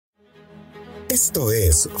Esto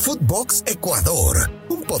es Footbox Ecuador,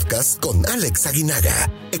 un podcast con Alex Aguinaga,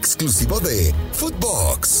 exclusivo de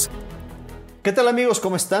Footbox. ¿Qué tal amigos?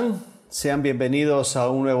 ¿Cómo están? Sean bienvenidos a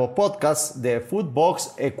un nuevo podcast de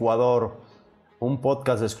Footbox Ecuador, un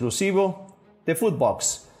podcast exclusivo de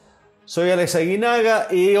Footbox. Soy Alex Aguinaga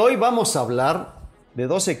y hoy vamos a hablar de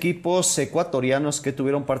dos equipos ecuatorianos que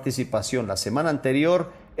tuvieron participación la semana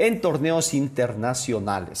anterior en torneos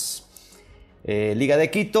internacionales. Liga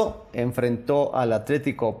de Quito enfrentó al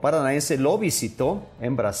Atlético Paranaense, lo visitó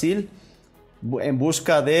en Brasil en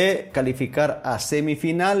busca de calificar a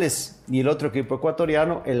semifinales, y el otro equipo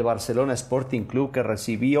ecuatoriano, el Barcelona Sporting Club, que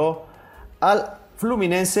recibió al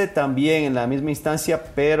Fluminense también en la misma instancia,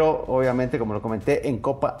 pero obviamente, como lo comenté, en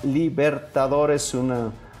Copa Libertadores,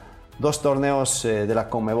 dos torneos de la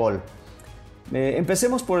Conmebol.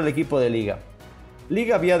 Empecemos por el equipo de Liga.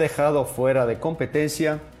 Liga había dejado fuera de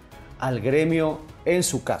competencia al Gremio en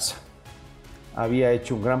su casa. Había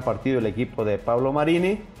hecho un gran partido el equipo de Pablo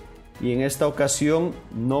Marini y en esta ocasión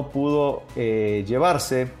no pudo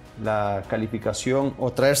llevarse la calificación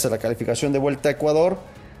o traerse la calificación de vuelta a Ecuador,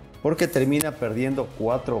 porque termina perdiendo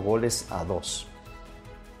 4-2.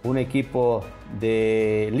 Un equipo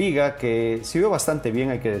de Liga que se vio bastante bien,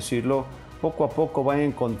 hay que decirlo. Poco a poco van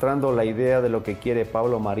encontrando la idea de lo que quiere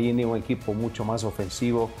Pablo Marini, un equipo mucho más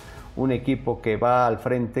ofensivo, un equipo que va al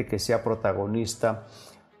frente, que sea protagonista,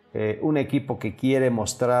 un equipo que quiere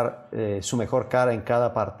mostrar su mejor cara en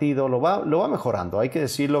cada partido. Lo va mejorando, hay que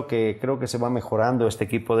decirlo, que creo que se va mejorando este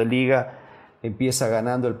equipo de Liga. Empieza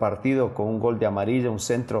ganando el partido con un gol de Amarilla, un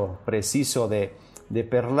centro preciso de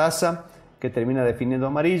Perlaza, que termina definiendo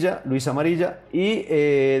Luis Amarilla, y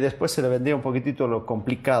después se le vendría un poquitito lo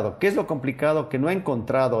complicado. ¿Qué es lo complicado que no ha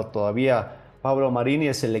encontrado todavía Pablo Marini?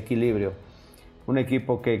 Es el equilibrio. Un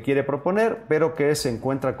equipo que quiere proponer, pero que se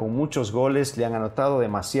encuentra con muchos goles. Le han anotado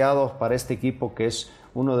demasiado para este equipo, que es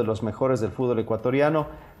uno de los mejores del fútbol ecuatoriano.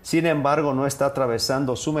 Sin embargo, no está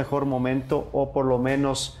atravesando su mejor momento, o por lo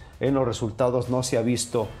menos en los resultados no se ha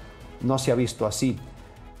visto así.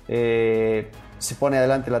 Se pone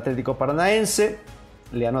adelante el Atlético Paranaense,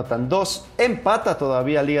 le anotan 2, empata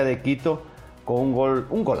todavía Liga de Quito con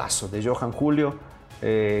un golazo de Johan Julio.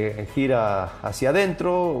 Gira hacia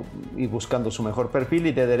adentro y buscando su mejor perfil,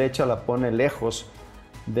 y de derecha la pone lejos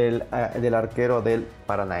del arquero del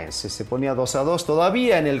Paranaense. Se ponía 2-2,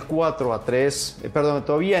 todavía en el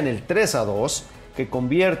 3-2 que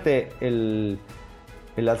convierte el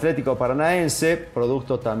Atlético Paranaense,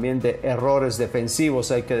 producto también de errores defensivos,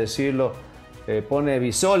 hay que decirlo. Pone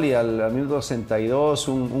Bisoli al minuto 62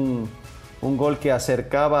 un gol que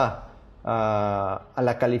acercaba a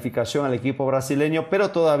la calificación al equipo brasileño,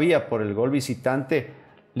 pero todavía por el gol visitante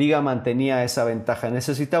Liga mantenía esa ventaja.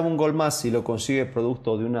 Necesitaba un gol más y lo consigue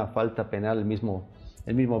producto de una falta penal el mismo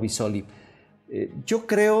Bisoli. Yo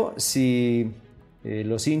creo, si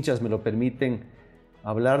los hinchas me lo permiten,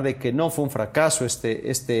 hablar de que no fue un fracaso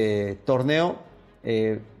este torneo,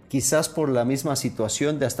 quizás por la misma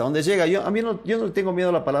situación de hasta dónde llega. Yo no le tengo miedo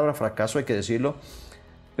a la palabra fracaso, hay que decirlo,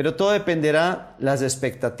 pero todo dependerá las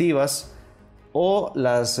expectativas o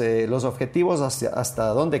los objetivos hasta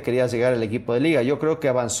dónde quería llegar el equipo de Liga. Yo creo que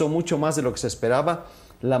avanzó mucho más de lo que se esperaba.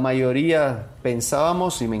 La mayoría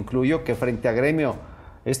pensábamos, y me incluyo, que frente a Gremio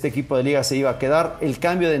este equipo de Liga se iba a quedar. El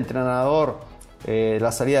cambio de entrenador,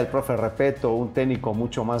 la salida del profe Repeto, un técnico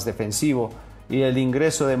mucho más defensivo, y el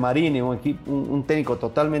ingreso de Marini, un técnico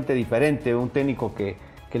totalmente diferente, un técnico que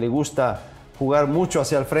le gusta jugar mucho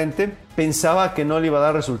hacia el frente, pensaba que no le iba a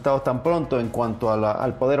dar resultado tan pronto en cuanto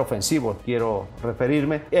al poder ofensivo, quiero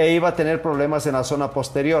referirme, e iba a tener problemas en la zona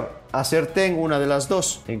posterior. Acerté en una de las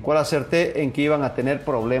dos. ¿En cuál acerté? En que iban a tener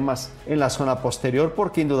problemas en la zona posterior,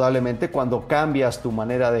 porque indudablemente cuando cambias tu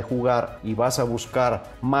manera de jugar y vas a buscar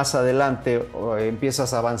más adelante,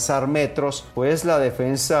 empiezas a avanzar metros, pues la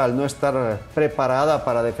defensa, al no estar preparada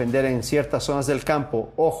para defender en ciertas zonas del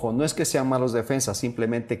campo, ojo, no es que sean malos defensas,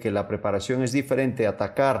 simplemente que la preparación es diferente,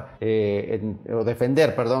 atacar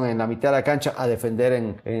defender en la mitad de la cancha a defender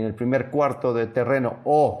en el primer cuarto de terreno,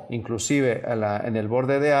 o inclusive en el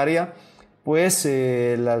borde de área, pues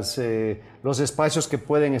los espacios que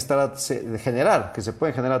pueden que se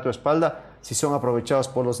pueden generar a tu espalda, si son aprovechados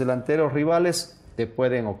por los delanteros rivales, te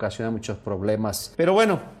pueden ocasionar muchos problemas. Pero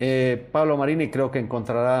bueno, Pablo Marini creo que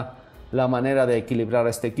encontrará la manera de equilibrar a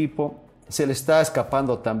este equipo. Se le está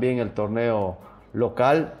escapando también el torneo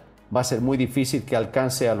local. Va a ser muy difícil que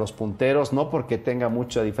alcance a los punteros, no porque tenga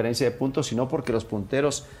mucha diferencia de puntos, sino porque los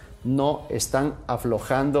punteros no están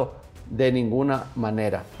aflojando de ninguna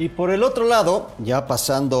manera. Y por el otro lado, ya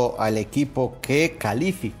pasando al equipo que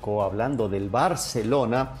calificó, hablando del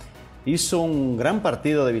Barcelona, hizo un gran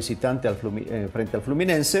partido de visitante frente al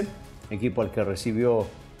Fluminense, equipo al que recibió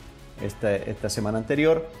esta semana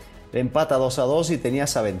anterior. Empata 2-2 y tenía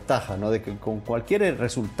esa ventaja, ¿no?, de que con cualquier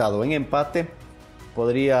resultado en empate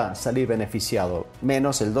podría salir beneficiado,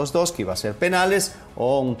 menos el 2-2 que iba a ser penales,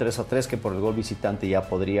 o un 3-3 que por el gol visitante ya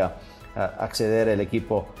podría acceder el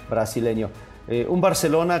equipo brasileño. Un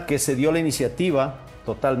Barcelona que se dio la iniciativa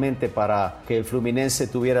totalmente para que el Fluminense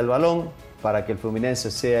tuviera el balón, para que el Fluminense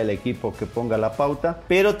sea el equipo que ponga la pauta,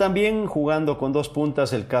 pero también jugando con dos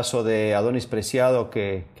puntas, el caso de Adonis Preciado,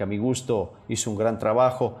 que a mi gusto hizo un gran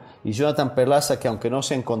trabajo, y Jonathan Perlaza, que aunque no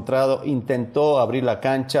se ha encontrado, intentó abrir la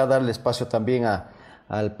cancha, darle espacio también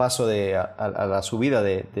al paso a la subida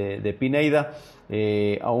de Pineda,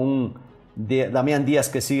 a un Damián Díaz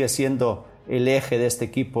que sigue siendo el eje de este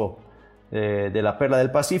equipo de la Perla del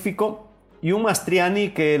Pacífico, y un Mastriani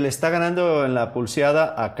que le está ganando en la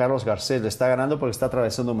pulseada a Carlos Garcés, le está ganando porque está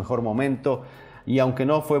atravesando un mejor momento, y aunque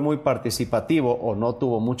no fue muy participativo o no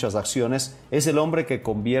tuvo muchas acciones, es el hombre que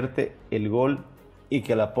convierte el gol y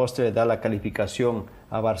que a la postre le da la calificación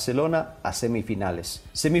a Barcelona a semifinales.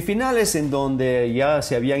 Semifinales en donde ya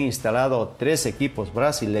se habían instalado 3 equipos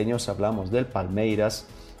brasileños. Hablamos del Palmeiras,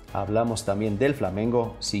 hablamos también del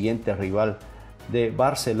Flamengo, siguiente rival de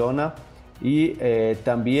Barcelona, y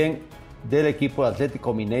también del equipo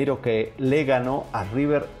Atlético Mineiro, que le ganó a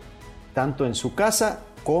River tanto en su casa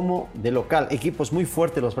como de local. Equipos muy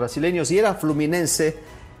fuertes los brasileños, y era Fluminense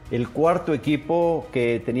el cuarto equipo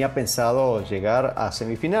que tenía pensado llegar a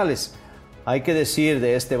semifinales. Hay que decir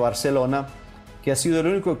de este Barcelona que ha sido el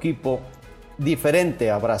único equipo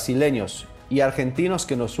diferente a brasileños y argentinos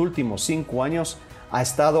que en los últimos 5 años ha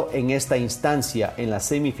estado en esta instancia, en las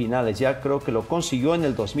semifinales. Ya creo que lo consiguió en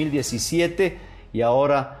el 2017 y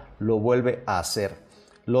ahora lo vuelve a hacer.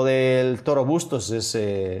 Lo del Toro Bustos es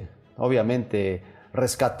obviamente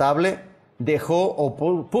rescatable. Dejó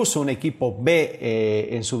o puso un equipo B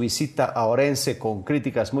en su visita a Orense, con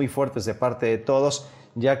críticas muy fuertes de parte de todos,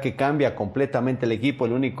 ya que cambia completamente el equipo.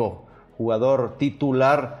 El único jugador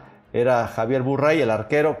titular era Javier Burray, el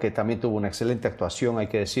arquero, que también tuvo una excelente actuación, hay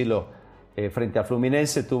que decirlo, frente a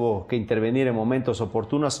Fluminense. Tuvo que intervenir en momentos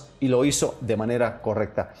oportunos y lo hizo de manera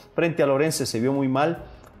correcta. Frente a Orense se vio muy mal,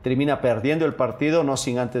 termina perdiendo el partido, no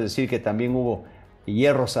sin antes decir que también hubo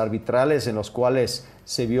hierros arbitrales en los cuales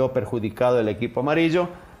se vio perjudicado el equipo amarillo,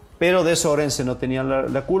 pero de eso Orense no tenía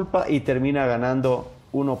la culpa y termina ganando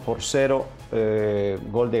 1-0,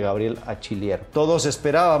 gol de Gabriel Achillier. Todos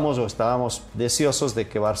esperábamos o estábamos deseosos de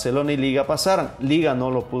que Barcelona y Liga pasaran. Liga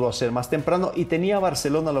no lo pudo hacer más temprano y tenía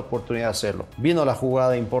Barcelona la oportunidad de hacerlo. Vino la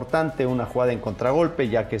jugada importante, una jugada en contragolpe,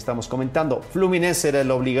 ya que estamos comentando, Fluminense era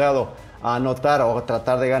el obligado a anotar o a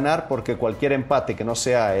tratar de ganar, porque cualquier empate que no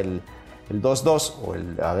sea el 2-2 o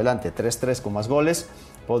el adelante 3-3 con más goles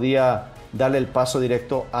podía darle el paso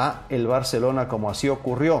directo a el Barcelona, como así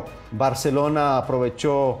ocurrió. Barcelona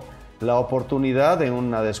aprovechó la oportunidad en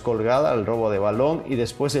una descolgada, el robo de balón, y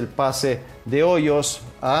después el pase de Hoyos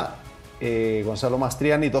a Gonzalo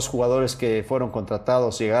Mastriani, 2 jugadores que fueron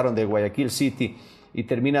contratados, llegaron de Guayaquil City, y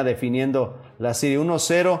termina definiendo la serie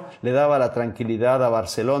 1-0. Le daba la tranquilidad a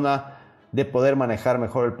Barcelona de poder manejar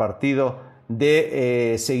mejor el partido,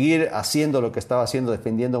 de seguir haciendo lo que estaba haciendo,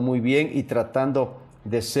 defendiendo muy bien y tratando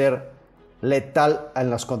de ser letal en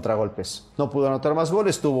los contragolpes. No pudo anotar más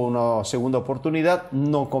goles, tuvo una segunda oportunidad,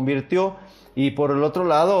 no convirtió, y por el otro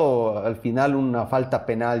lado, al final una falta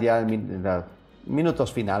penal ya en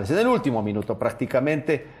minutos finales, en el último minuto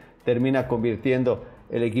prácticamente, termina convirtiendo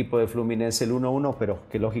el equipo de Fluminense el 1-1, pero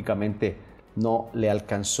que lógicamente no le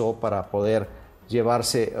alcanzó para poder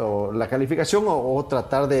llevarse la calificación o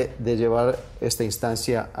tratar de llevar esta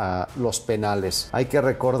instancia a los penales. Hay que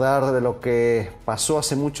recordar de lo que pasó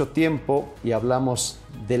hace mucho tiempo, y hablamos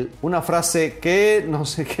de una frase que no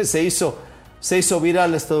sé qué se hizo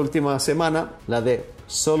viral esta última semana, la de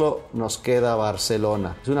 "solo nos queda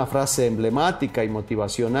Barcelona". Es una frase emblemática y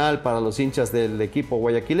motivacional para los hinchas del equipo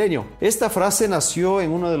guayaquileño. Esta frase nació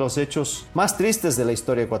en uno de los hechos más tristes de la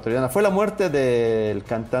historia ecuatoriana. Fue la muerte del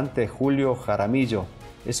cantante Julio Jaramillo.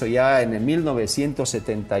 Eso ya en el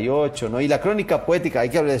 1978, ¿no? Y la crónica poética, hay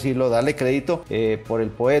que decirlo, darle crédito,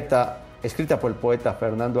 escrita por el poeta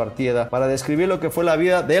Fernando Artieda, para describir lo que fue la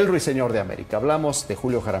vida del ruiseñor de América. Hablamos de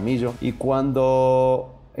Julio Jaramillo, y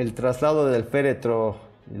cuando el traslado del féretro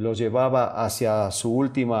lo llevaba hacia su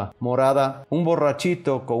última morada, un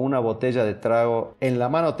borrachito con una botella de trago en la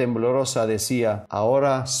mano temblorosa decía: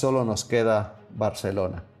 "Ahora solo nos queda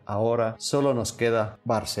Barcelona". Ahora solo nos queda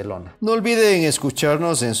Barcelona. No olviden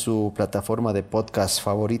escucharnos en su plataforma de podcast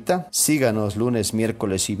favorita. Síganos lunes,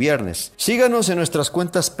 miércoles y viernes. Síganos en nuestras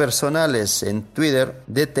cuentas personales en Twitter,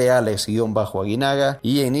 dtalex_aguinaga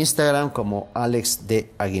y en Instagram como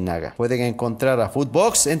alexdaguinaga. Pueden encontrar a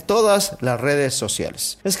Footbox en todas las redes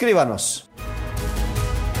sociales. Escríbanos.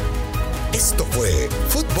 Esto fue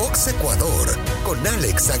Footbox Ecuador con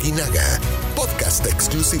Alex Aguinaga, podcast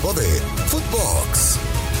exclusivo de Footbox.